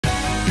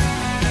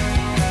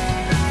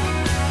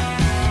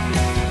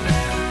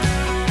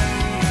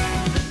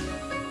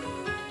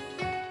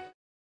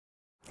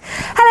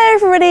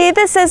everybody,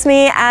 this is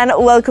Esme and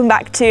welcome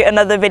back to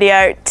another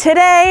video.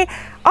 Today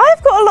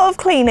I've got a lot of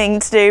cleaning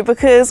to do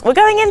because we're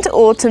going into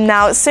autumn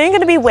now. It's soon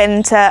going to be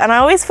winter and I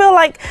always feel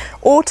like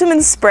autumn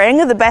and spring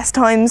are the best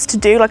times to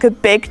do like a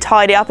big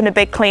tidy up and a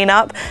big clean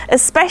up,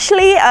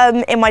 especially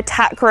in my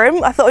tack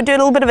room. I thought I'd do a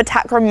little bit of a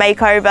tack room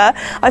makeover.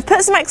 I've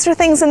put some extra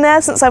things in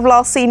there since I've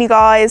last seen you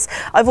guys.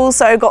 I've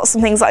also got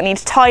some things that I need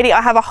to tidy.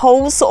 I have a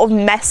whole sort of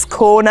mess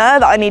corner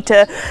that I need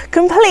to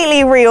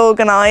completely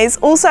reorganize.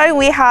 Also,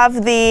 we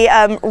have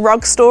the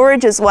rug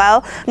storage as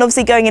well. And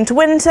obviously going into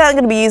winter, I'm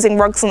going to be using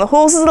rugs on the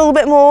horses a little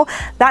bit more.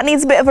 That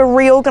needs a bit of a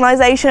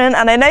reorganization,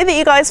 and I know that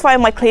you guys find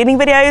my cleaning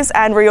videos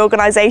and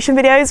reorganization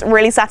videos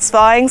really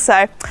satisfying,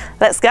 so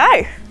let's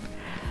go.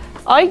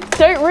 I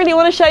don't really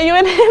want to show you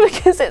in here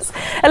because it's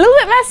a little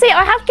bit messy.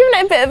 I have given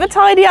it a bit of a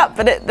tidy up,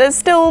 but there's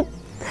still,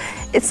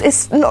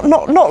 it's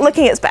not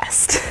looking its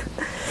best.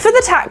 For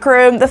the tack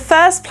room, the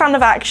first plan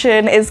of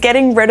action is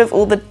getting rid of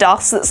all the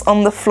dust that's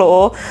on the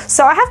floor.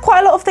 So I have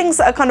quite a lot of things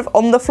that are kind of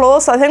on the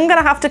floor, so I think I'm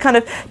gonna have to kind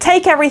of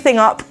take everything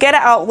up, get it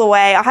out of the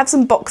way. I have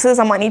some boxes,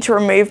 I might need to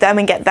remove them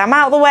and get them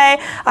out of the way.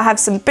 I have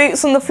some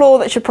boots on the floor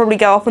that should probably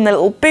go up on the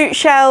little boot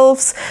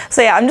shelves.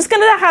 So yeah, I'm just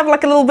gonna have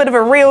like a little bit of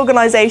a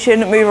reorganization,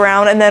 move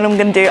around, and then I'm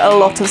gonna do a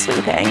lot of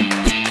sweeping.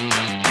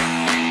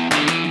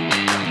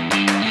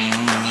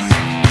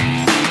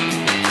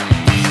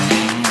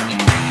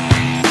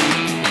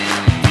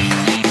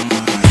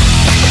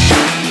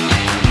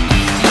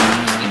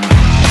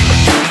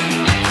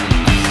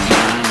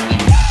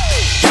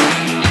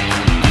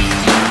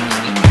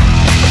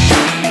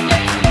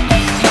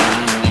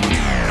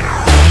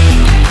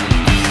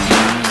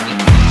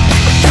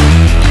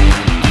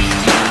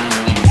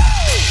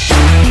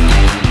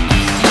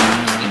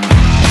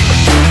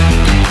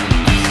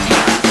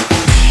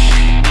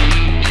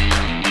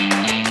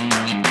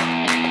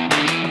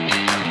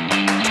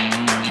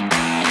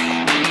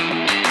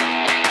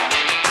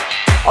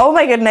 Oh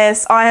my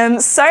goodness, I am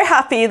so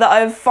happy that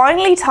I've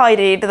finally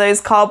tidied those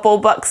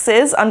cardboard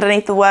boxes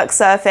underneath the work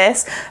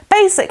surface.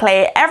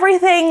 Basically,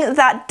 everything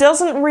that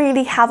doesn't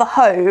really have a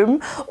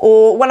home,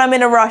 or when I'm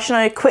in a rush and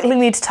I quickly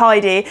need to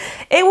tidy,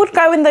 it would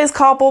go in those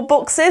cardboard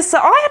boxes. So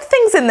I had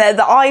things in there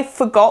that I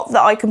forgot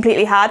that I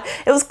completely had.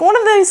 It was one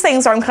of those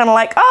things where I'm kind of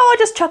like, oh, I'll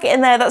just chuck it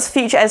in there, that's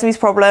future Esme's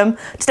problem.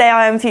 Today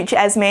I am future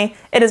Esme,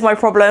 it is my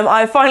problem.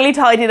 I've finally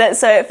tidied it,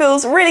 so it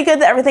feels really good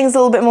that everything's a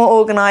little bit more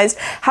organised.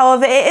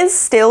 However, it is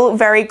still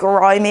very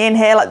grimy in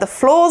here, like the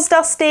floor's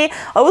dusty.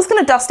 I was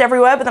going to dust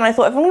everywhere, but then I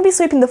thought if I'm going to be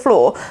sweeping the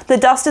floor, the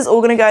dust is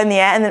all going to go in the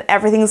air and then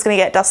everything's going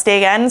to get dusty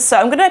again. So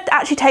I'm going to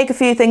actually take a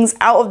few things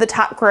out of the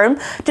tack room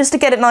just to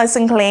get it nice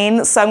and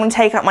clean. So I'm going to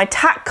take out my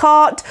tack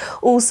cart,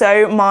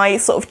 also my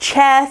sort of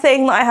chair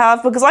thing that I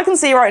have, because I can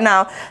see right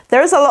now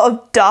there is a lot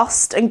of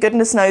dust and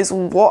goodness knows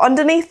what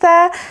underneath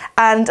there.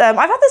 And I've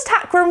had this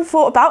tack room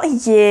for about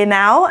a year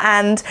now,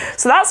 and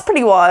so that's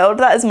pretty wild.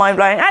 That is mind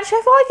blowing. Actually,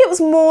 I feel like it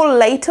was more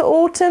later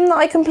autumn that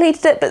I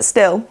completed it, but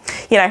still,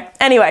 you know.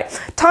 Anyway,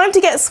 time to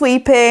get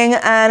sweeping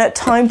and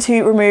time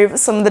to remove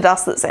some of the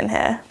dust that's in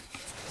here.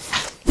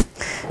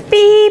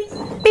 Beep,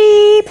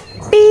 beep,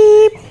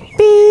 beep,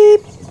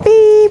 beep,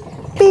 beep,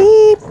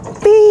 beep,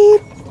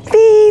 beep,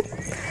 beep.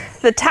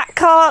 The tack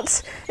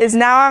cart is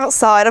now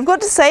outside. I've got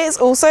to say it's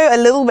also a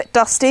little bit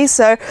dusty,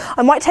 so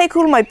I might take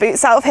all of my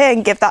boots out of here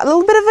and give that a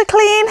little bit of a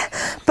clean.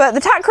 But the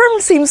tack room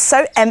seems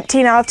so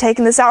empty now I've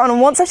taken this out, and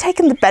once I've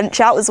taken the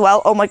bench out as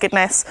well, oh my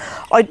goodness,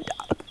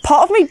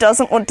 part of me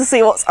doesn't want to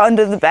see what's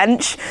under the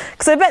bench,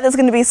 because I bet there's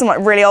going to be some like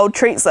really old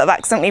treats that have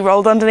accidentally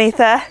rolled underneath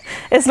there.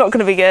 It's not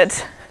going to be good.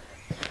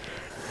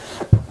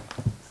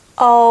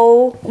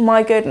 Oh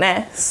my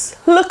goodness.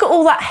 Look at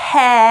all that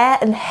hair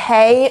and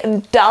hay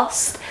and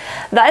dust.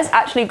 That is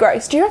actually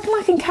gross. Do you reckon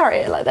I can carry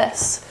it like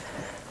this?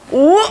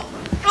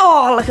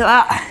 Oh, look at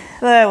that.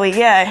 There we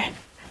go.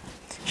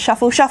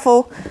 Shuffle,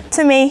 shuffle.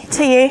 To me,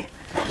 to you.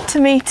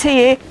 To me, to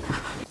you.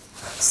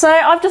 So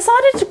I've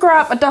decided to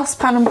grab a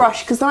dustpan and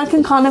brush because then I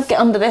can kind of get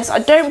under this. I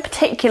don't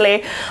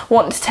particularly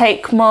want to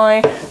take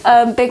my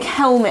big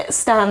helmet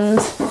stand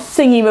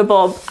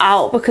thingy-mabob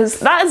out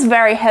because that is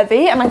very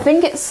heavy and I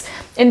think it's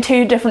in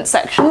two different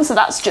sections, so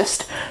that's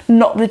just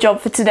not the job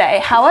for today.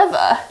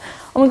 However,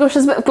 oh my gosh,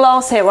 there's a bit of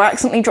glass here where I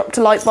accidentally dropped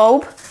a light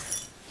bulb.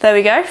 There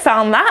we go,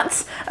 found that.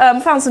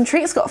 Found some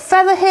treats, got a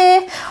feather here.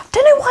 I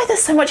don't know why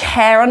there's so much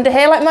hair under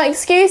here. Like, my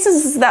excuse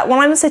is that when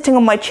I'm sitting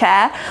on my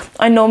chair,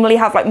 I normally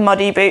have like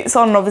muddy boots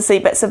on and obviously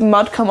bits of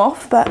mud come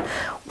off, but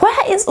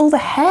where is all the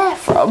hair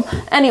from?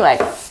 Anyway,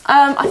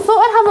 I thought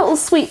I'd have a little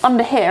sweep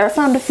under here. I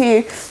found a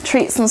few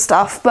treats and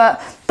stuff,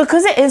 but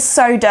because it is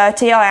so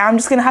dirty, I am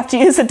just gonna have to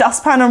use a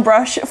dustpan and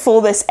brush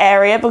for this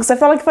area because I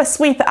feel like if I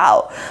sweep it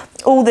out,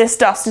 all this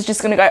dust is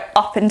just gonna go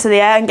up into the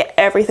air and get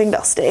everything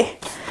dusty.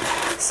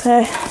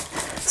 So,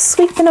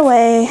 sweeping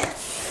away,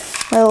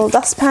 my little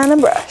dustpan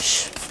and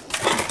brush.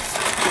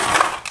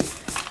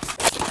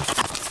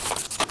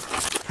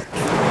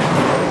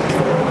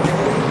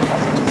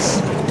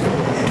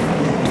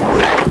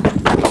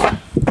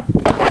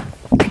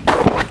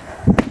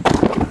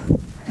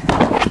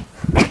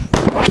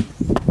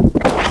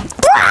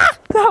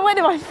 That went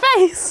in my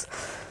face!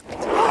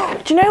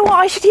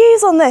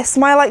 eyes on this,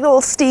 my like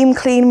little steam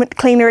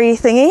cleanery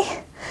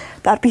thingy.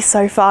 That'd be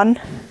so fun.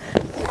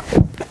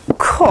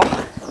 Cool.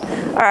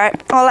 All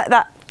right, I'll let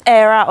that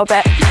air out a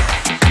bit.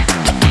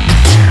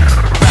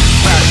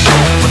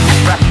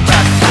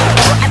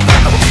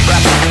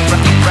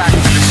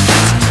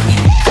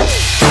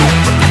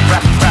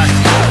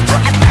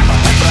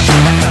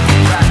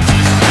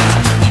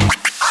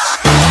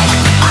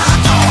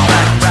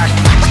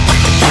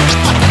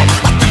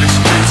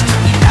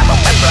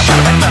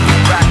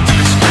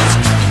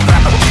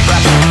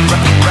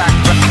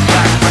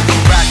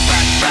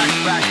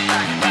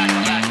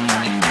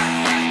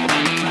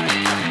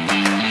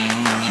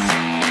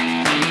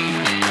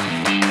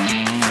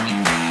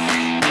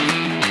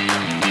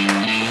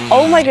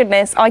 Oh my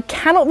goodness, I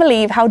cannot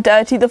believe how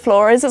dirty the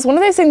floor is. It's one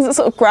of those things that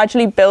sort of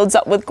gradually builds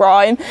up with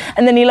grime,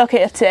 and then you look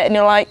at it and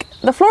you're like,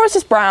 the floor is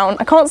just brown.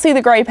 I can't see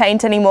the grey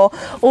paint anymore.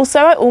 Also,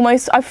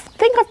 I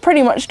think I've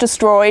pretty much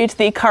destroyed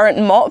the current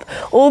mop.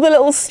 All the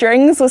little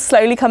strings were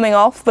slowly coming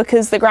off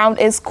because the ground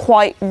is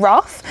quite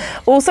rough.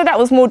 Also, that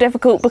was more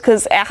difficult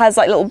because it has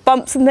like little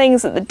bumps and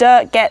things that the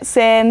dirt gets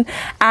in.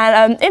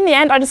 And in the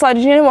end, I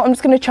decided, you know what, I'm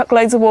just going to chuck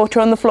loads of water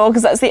on the floor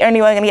because that's the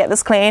only way I'm going to get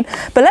this clean.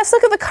 But let's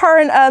look at the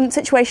current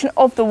situation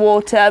of the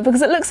water,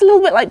 because it looks a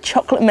little bit like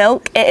chocolate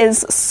milk. It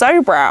is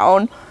so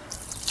brown.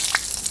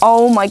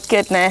 Oh my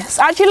goodness.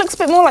 Actually, it looks a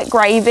bit more like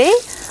gravy,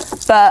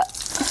 but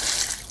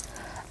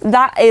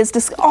that is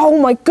just, oh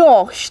my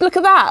gosh, look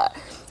at that.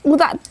 All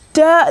that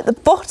dirt at the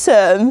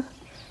bottom.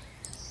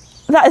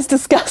 That is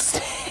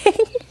disgusting.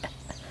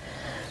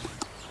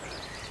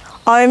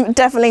 I'm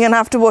definitely going to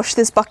have to wash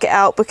this bucket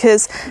out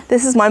because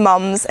this is my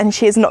mum's and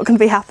she is not going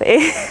to be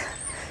happy.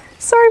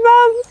 Sorry,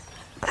 Mum.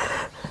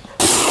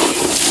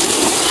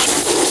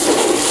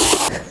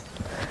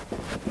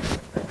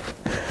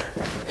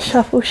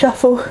 Shuffle,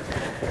 shuffle,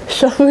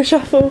 shuffle,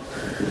 shuffle.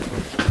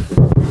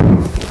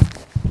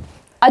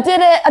 I did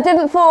it, I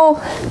didn't fall.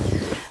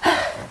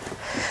 That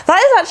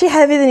is actually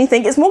heavier than you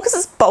think. It's more because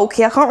it's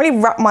bulky. I can't really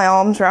wrap my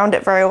arms around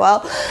it very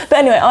well. But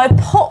anyway, I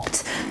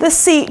popped the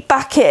seat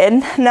back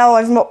in. Now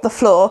I've mopped the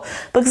floor,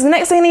 because the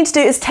next thing I need to do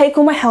is take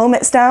all my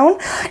helmets down.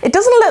 It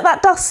doesn't look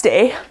that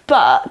dusty,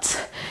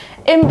 but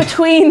in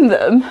between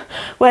them,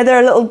 where there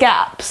are little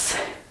gaps,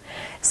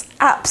 it's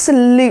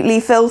absolutely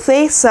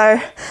filthy. So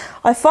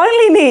I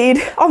finally need,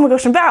 oh my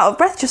gosh, I'm a bit out of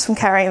breath just from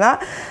carrying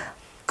that.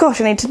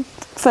 Gosh, I need to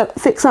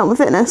fix out my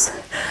fitness.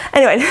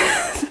 Anyway,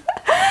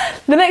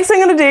 the next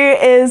thing I'm gonna do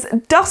is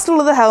dust all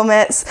of the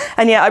helmets.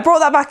 And yeah, I brought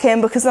that back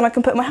in because then I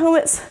can put my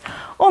helmets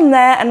on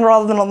there and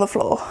rather than on the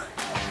floor.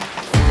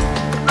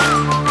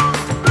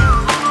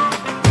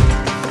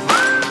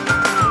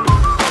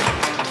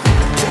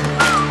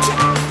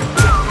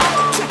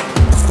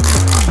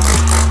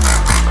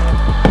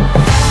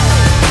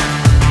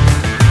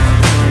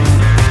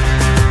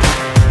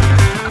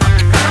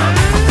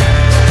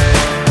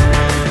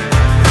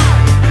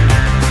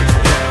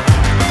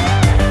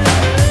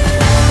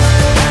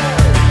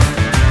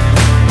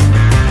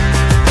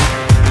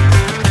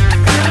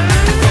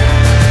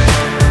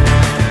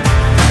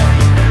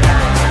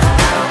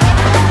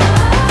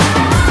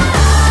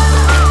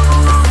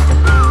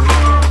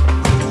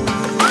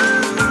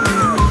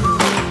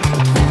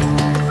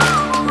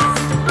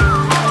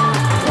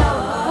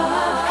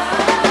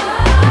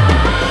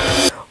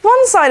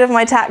 Side of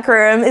my tack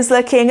room is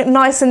looking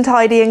nice and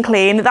tidy and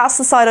clean. That's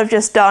the side I've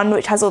just done,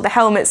 which has all the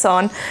helmets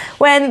on,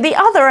 when the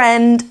other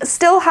end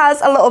still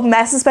has a lot of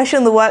mess, especially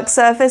on the work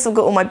surface. I've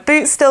got all my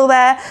boots still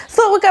there.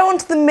 Thought we'd go on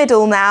to the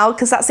middle now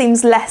because that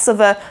seems less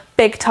of a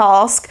big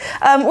task.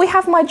 We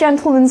have my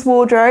gentleman's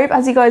wardrobe,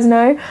 as you guys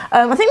know.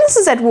 I think this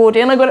is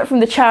Edwardian. I got it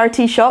from the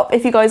charity shop.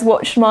 If you guys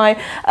watched my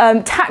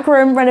tack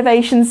room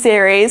renovation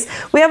series,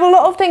 we have a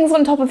lot of things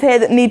on top of here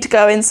that need to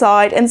go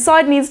inside.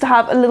 Inside needs to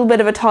have a little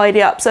bit of a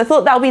tidy up, so I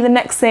thought that'll be the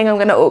next thing I'm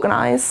going to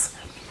organise.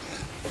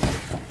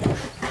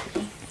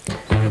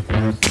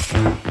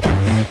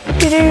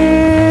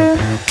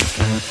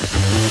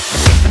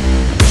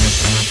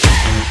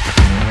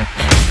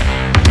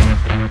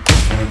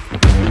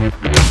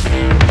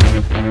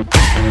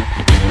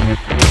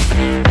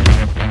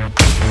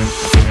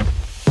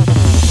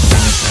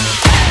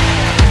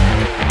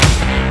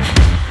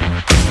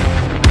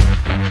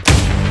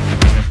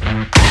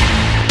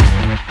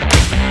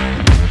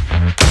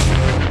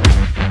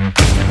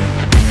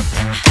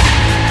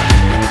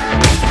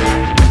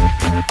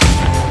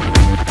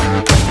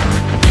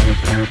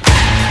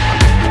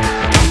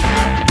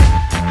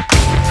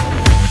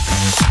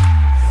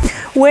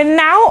 We're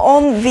now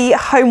on the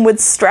homeward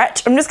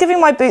stretch. I'm just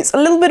giving my boots a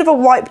little bit of a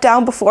wipe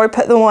down before I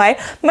put them away.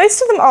 Most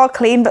of them are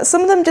clean, but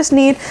some of them just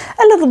need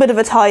a little bit of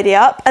a tidy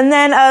up. And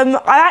then I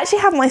actually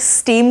have my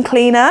steam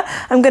cleaner.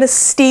 I'm going to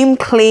steam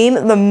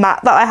clean the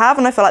mat that I have,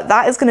 and I feel like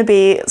that is going to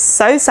be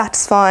so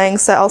satisfying.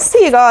 So I'll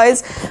see you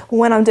guys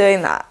when I'm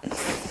doing that.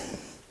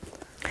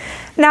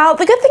 Now,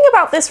 the good thing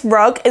about this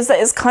rug is that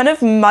it's kind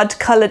of mud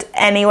coloured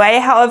anyway.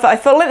 However, I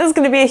feel like there's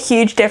going to be a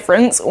huge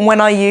difference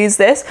when I use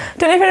this.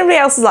 Don't know if anybody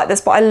else is like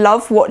this, but I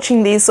love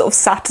watching these sort of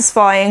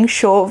satisfying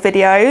short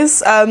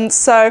videos.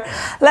 So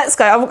let's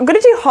go. I'm going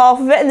to do half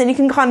of it and then you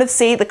can kind of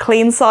see the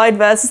clean side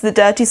versus the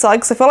dirty side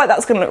because I feel like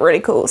that's going to look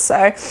really cool.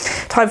 So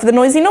time for the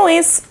noisy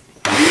noise.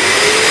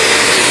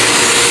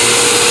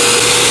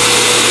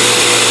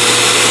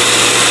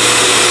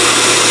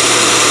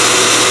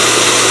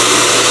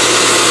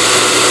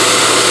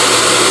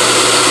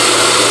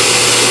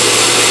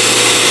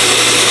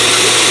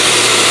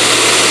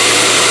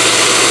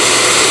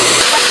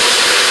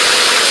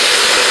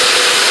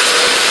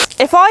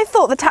 If I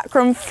thought the tack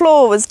room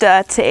floor was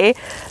dirty,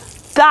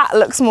 that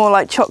looks more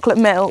like chocolate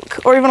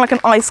milk or even like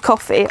an iced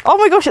coffee. Oh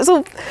my gosh,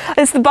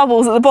 it's the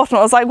bubbles at the bottom.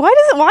 I was like, why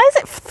is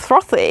it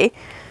frothy?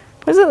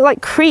 Why is it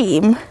like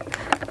cream?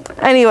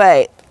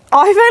 Anyway,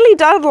 I've only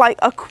done like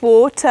a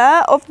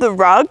quarter of the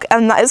rug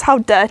and that is how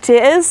dirty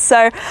it is.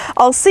 So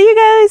I'll see you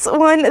guys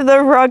when the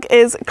rug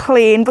is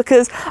clean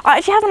because I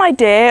actually have an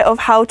idea of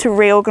how to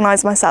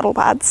reorganize my saddle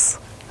pads.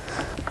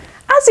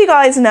 As you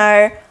guys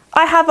know,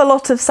 I have a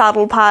lot of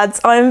saddle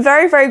pads. I am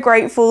very, very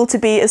grateful to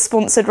be a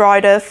sponsored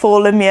rider for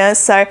Lemure,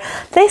 so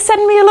they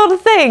send me a lot of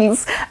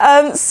things.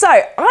 So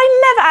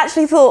I never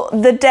actually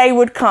thought the day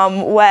would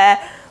come where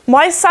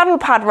my saddle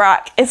pad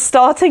rack is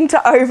starting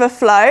to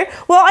overflow.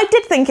 Well, I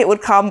did think it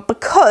would come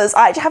because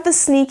I actually have a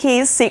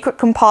sneaky secret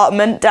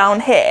compartment down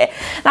here.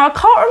 Now, I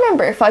can't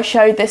remember if I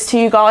showed this to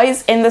you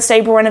guys in the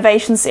stable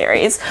renovation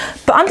series,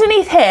 but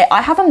underneath here,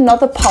 I have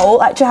another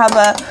pole. I actually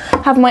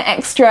have my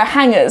extra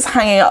hangers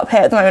hanging up here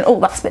at the moment. Oh,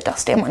 that's a bit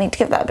dusty. I might need to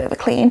give that a bit of a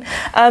clean. So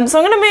I'm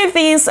going to move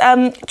these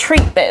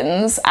treat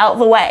bins out of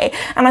the way.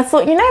 And I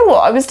thought, you know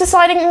what? I was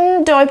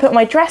deciding, do I put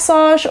my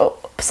dressage or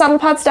saddle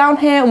pads down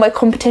here or my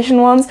competition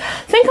ones?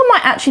 I think I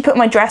might actually put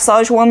my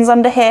dressage ones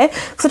under here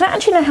because I don't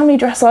actually know how many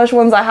dressage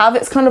ones I have.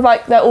 It's kind of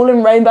like they're all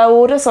in rainbow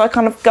order, so I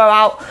kind of go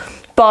out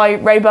by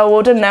rainbow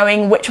order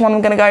knowing which one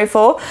I'm going to go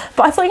for.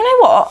 But I thought, you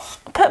know what,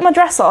 I'll put my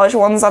dressage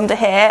ones under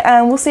here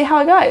and we'll see how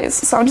it goes.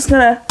 So I'm just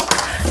going to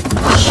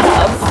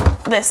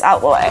shove this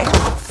out the way.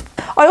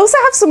 I also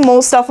have some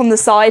more stuff on the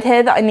side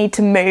here that I need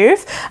to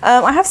move.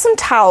 I have some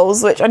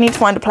towels, which I need to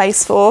find a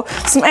place for,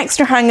 some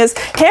extra hangers.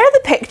 Here are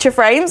the picture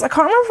frames. I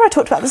can't remember if I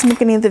talked about this in the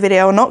beginning of the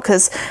video or not,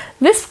 because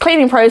this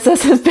cleaning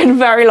process has been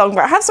very long,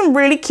 but I have some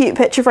really cute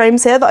picture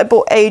frames here that I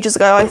bought ages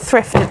ago. I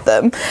thrifted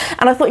them.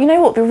 And I thought, you know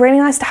what, it'd be really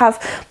nice to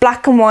have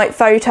black and white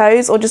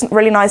photos or just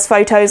really nice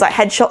photos, like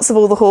headshots of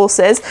all the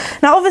horses.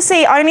 Now,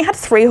 obviously, I only had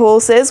 3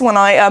 horses when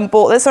I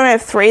bought this. I only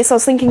have 3, so I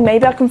was thinking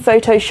maybe I can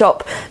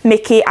Photoshop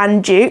Mickey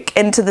and Duke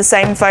into the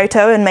same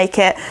photo and make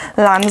it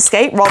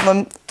landscape rather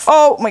than,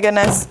 oh my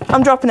goodness,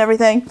 I'm dropping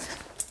everything.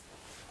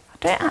 I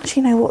don't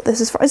actually know what this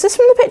is from. Is this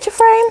from the picture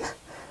frame?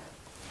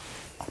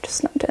 I've just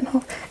snapped it in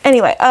half.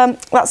 Anyway,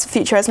 that's a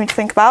future Esme to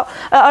think about.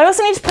 I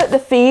also need to put the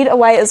feed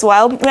away as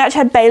well. We actually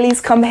had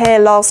Bailey's come here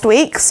last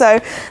week, so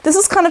this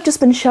has kind of just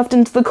been shoved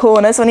into the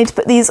corner, so I need to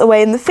put these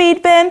away in the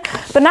feed bin.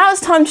 But now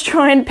it's time to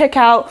try and pick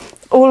out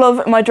all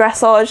of my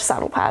dressage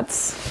saddle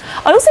pads.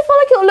 I also feel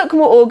like it'll look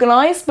more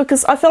organised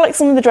because I feel like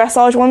some of the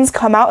dressage ones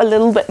come out a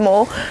little bit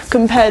more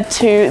compared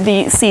to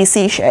the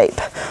CC shape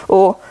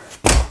or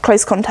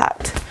close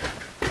contact.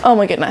 Oh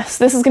my goodness,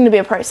 this is going to be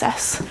a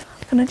process. I'm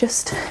going to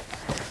just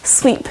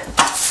sweep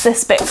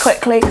this bit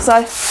quickly because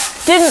I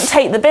didn't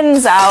take the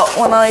bins out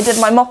when I did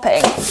my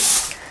mopping.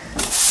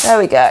 There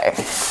we go.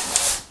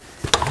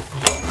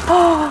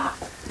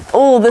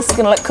 Oh, this is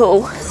going to look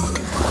cool.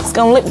 It's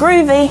going to look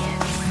groovy.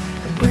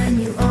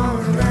 When you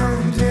are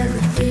around,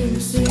 everything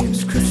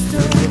seems crystal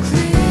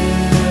clear.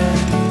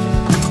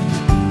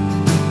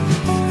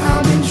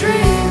 I've been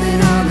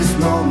dreaming of this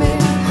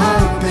moment,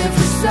 hoping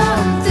for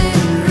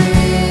something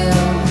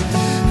real,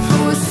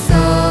 for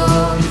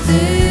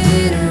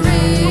something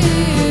real.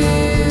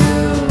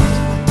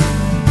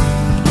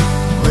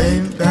 Way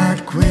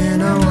back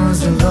when I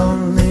was a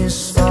lonely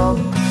soul,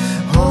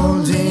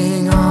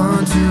 holding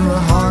on to a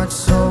heart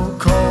so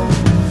cold,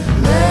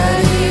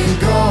 letting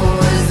go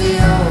as the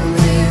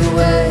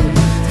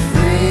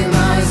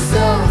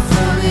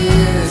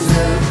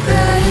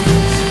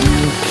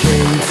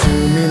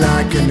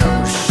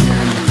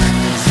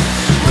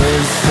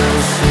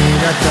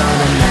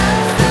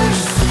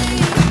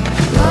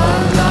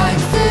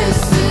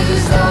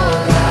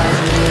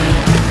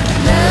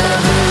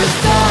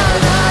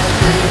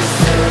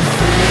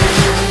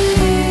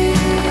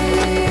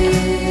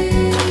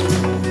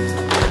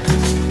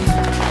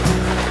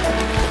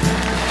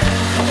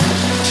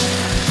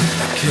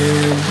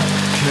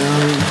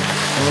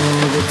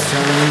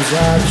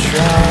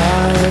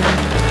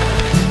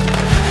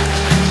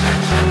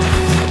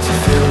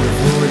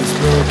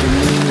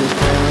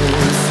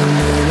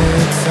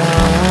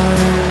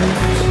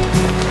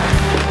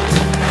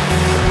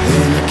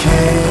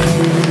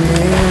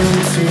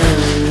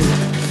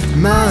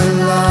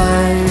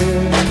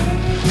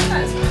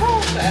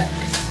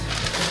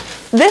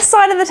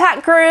the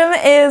tack room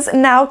is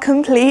now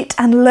complete,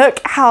 and look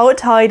how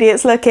tidy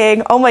it's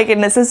looking. Oh my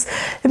goodness,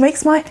 it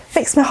makes my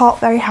heart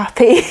very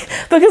happy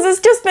because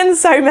it's just been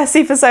so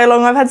messy for so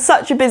long. I've had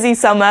such a busy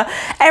summer.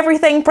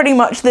 Everything pretty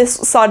much this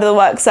side of the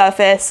work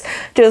surface,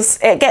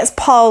 it gets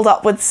piled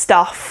up with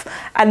stuff,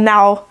 and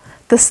now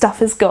the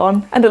stuff is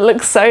gone and it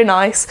looks so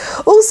nice.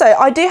 Also,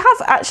 I do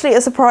have actually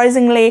a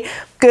surprisingly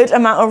good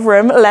amount of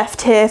room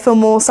left here for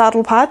more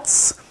saddle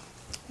pads.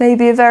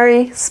 Maybe a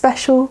very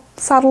special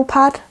saddle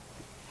pad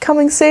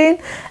coming soon.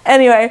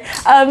 Anyway,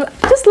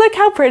 just look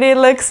how pretty it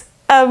looks.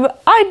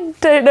 I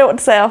don't know what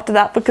to say after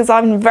that because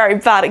I'm very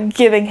bad at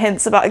giving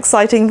hints about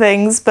exciting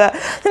things, but I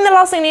think the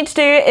last thing I need to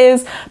do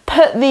is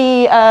put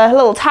the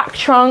little tack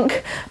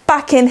trunk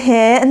back in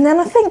here, and then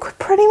I think we're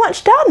pretty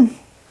much done.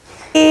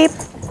 Beep,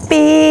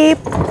 beep,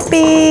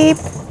 beep,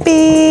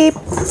 beep,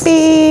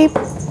 beep,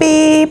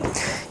 beep.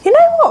 You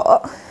know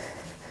what?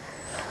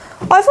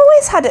 I've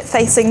always had it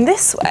facing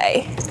this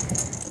way,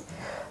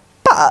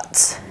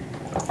 but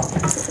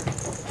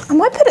I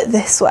might put it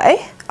this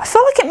way. I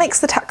feel like it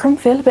makes the tack room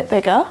feel a bit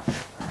bigger.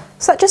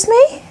 Is that just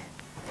me?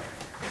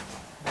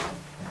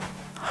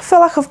 I feel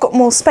like I've got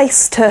more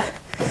space to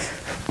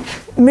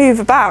move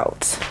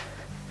about.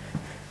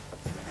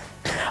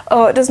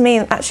 Oh, it does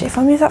mean, actually, if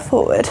I move that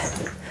forward,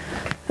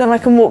 then I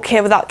can walk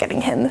here without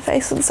getting hit in the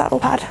face with the saddle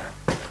pad.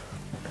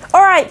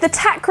 All right, the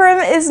tack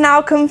room is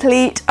now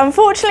complete.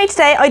 Unfortunately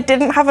today I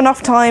didn't have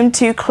enough time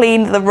to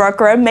clean the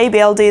rug room.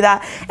 Maybe I'll do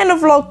that in a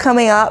vlog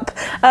coming up.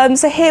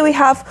 So here we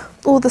have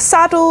all the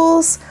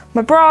saddles,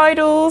 my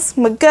bridles,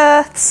 my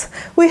girths.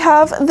 We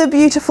have the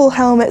beautiful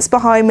helmets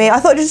behind me. I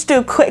thought I'd just do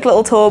a quick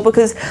little tour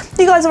because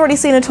you guys have already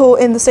seen a tour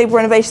in the stable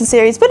renovation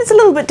series, but it's a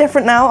little bit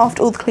different now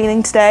after all the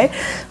cleaning today.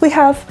 We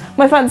have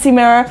my fancy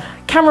mirror.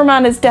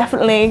 Cameraman is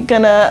definitely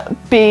gonna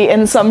be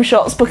in some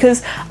shots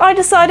because I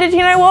decided, you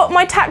know what,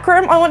 my tack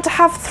room, I want to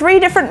have 3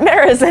 different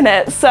mirrors in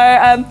it.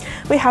 So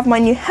we have my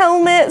new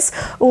helmets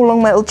all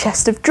along my little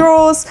chest of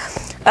drawers.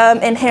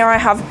 In here I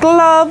have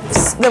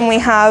gloves, then we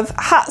have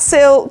hat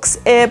silks,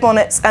 ear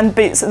bonnets and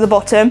boots at the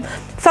bottom.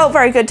 Felt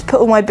very good to put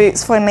all my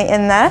boots finally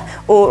in there,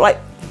 or like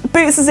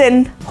boots as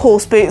in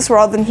horse boots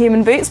rather than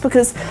human boots,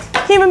 because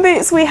human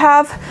boots we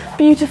have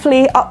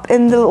beautifully up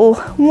in the little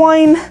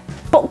wine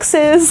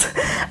boxes.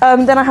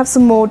 Then I have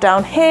some more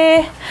down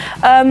here.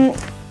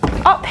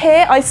 Up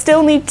here I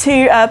still need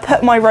to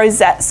put my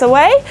rosettes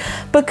away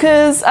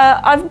because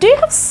I do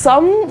have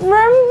some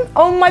room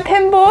on my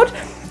pin board.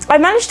 I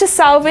managed to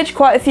salvage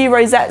quite a few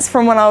rosettes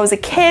from when I was a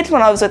kid,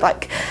 when I was with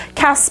like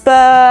Casper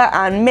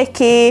and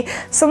Mickey.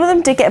 Some of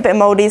them did get a bit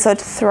mouldy, so I had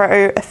to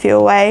throw a few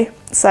away.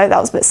 So that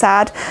was a bit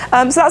sad.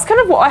 So that's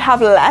kind of what I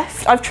have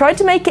left. I've tried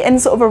to make it in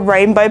sort of a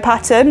rainbow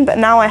pattern, but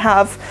now I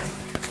have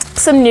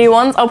some new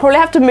ones. I'll probably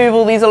have to move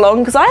all these along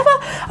because I've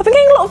been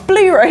getting a lot of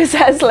blue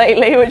rosettes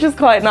lately, which is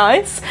quite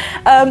nice.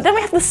 Then we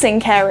have the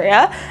sink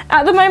area.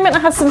 At the moment I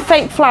have some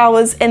fake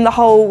flowers in the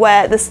hole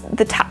where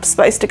the tap's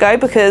supposed to go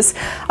because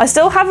I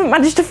still haven't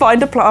managed to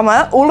find a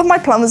plumber. All of my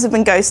plumbers have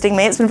been ghosting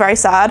me. It's been very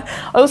sad.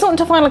 I also want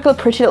to find like a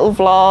pretty little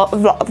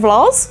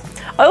vase.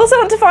 I also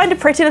want to find a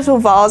pretty little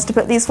vase to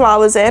put these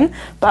flowers in,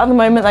 but at the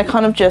moment they're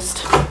kind of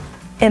just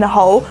in a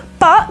hole.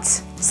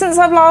 But since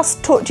I've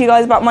last talked to you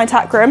guys about my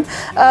tack room,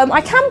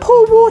 I can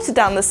pour water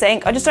down the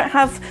sink. I just don't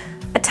have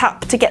a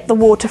tap to get the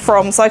water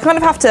from, so I kind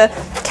of have to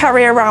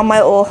carry around my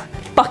little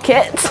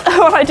bucket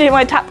when I do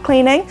my tap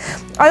cleaning.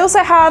 I also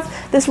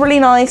have this really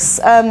nice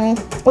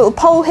little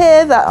pole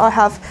here that I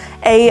have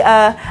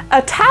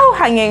a towel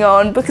hanging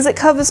on because it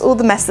covers all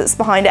the mess that's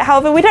behind it.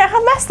 However, we don't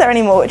have mess there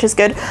anymore, which is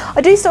good.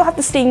 I do still have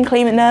the steam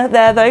cleaner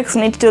there though, because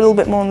I need to do a little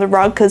bit more on the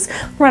rug because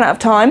I've run out of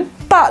time.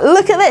 But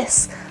look at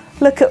this.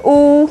 Look at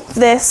all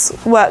this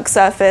work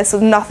surface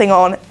with nothing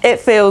on.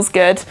 It feels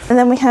good. And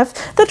then we have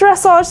the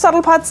dressage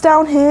saddle pads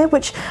down here,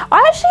 which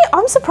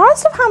I'm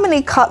surprised of how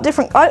many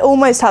I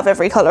almost have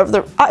every colour of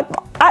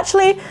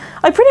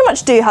I pretty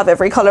much do have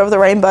every colour of the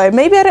rainbow.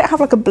 Maybe I don't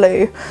have like a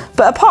blue,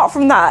 but apart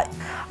from that,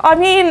 I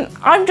mean,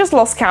 I've just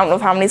lost count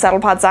of how many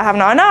saddle pads I have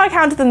now. I know I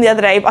counted them the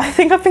other day, but I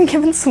think I've been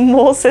given some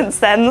more since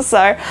then.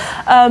 So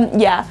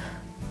yeah,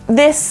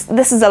 this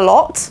is a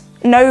lot.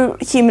 No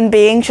human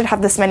being should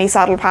have this many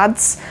saddle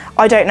pads.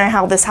 I don't know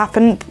how this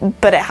happened,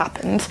 but it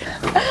happened.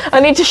 I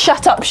need to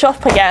shut up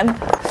shop again.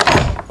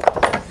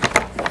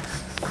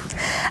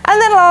 And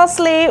then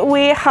lastly,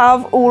 we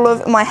have all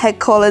of my head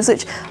collars,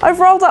 which I've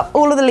rolled up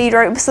all of the lead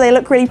ropes so they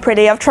look really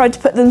pretty. I've tried to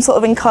put them sort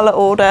of in colour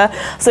order.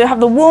 So we have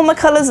the warmer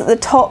colours at the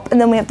top,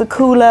 and then we have the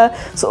cooler,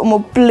 sort of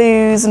more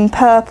blues and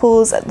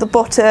purples at the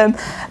bottom.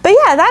 But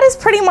yeah, that is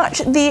pretty much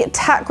the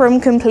tack room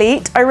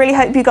complete. I really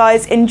hope you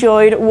guys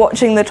enjoyed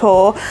watching the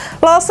tour.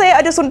 Lastly,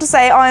 I just want to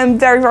say I am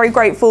very, very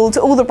grateful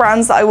to all the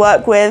brands that I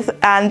work with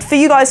and for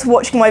you guys for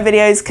watching my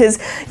videos, because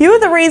you are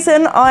the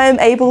reason I am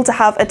able to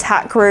have a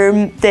tack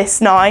room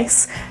this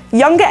nice.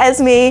 Younger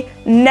Esme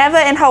never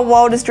in her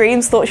wildest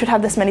dreams thought she'd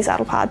have this many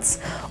saddle pads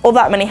or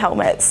that many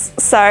helmets.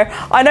 So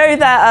I know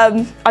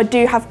that I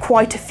do have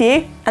quite a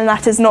few and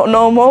that is not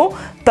normal,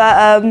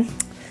 but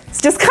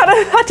it's just kind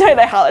of, I don't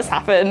know how this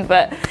happened,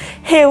 but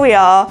here we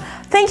are.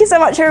 thank you so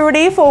much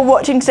everybody for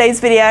watching today's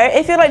video.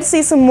 If you'd like to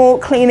see some more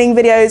cleaning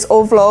videos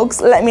or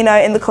vlogs, let me know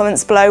in the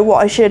comments below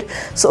what I should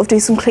sort of do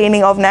some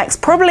cleaning of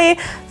next. Probably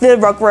the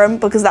rug room,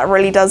 because that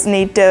really does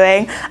need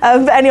doing.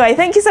 But anyway,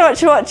 thank you so much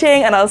for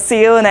watching, and I'll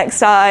see you all next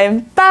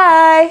time.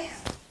 Bye!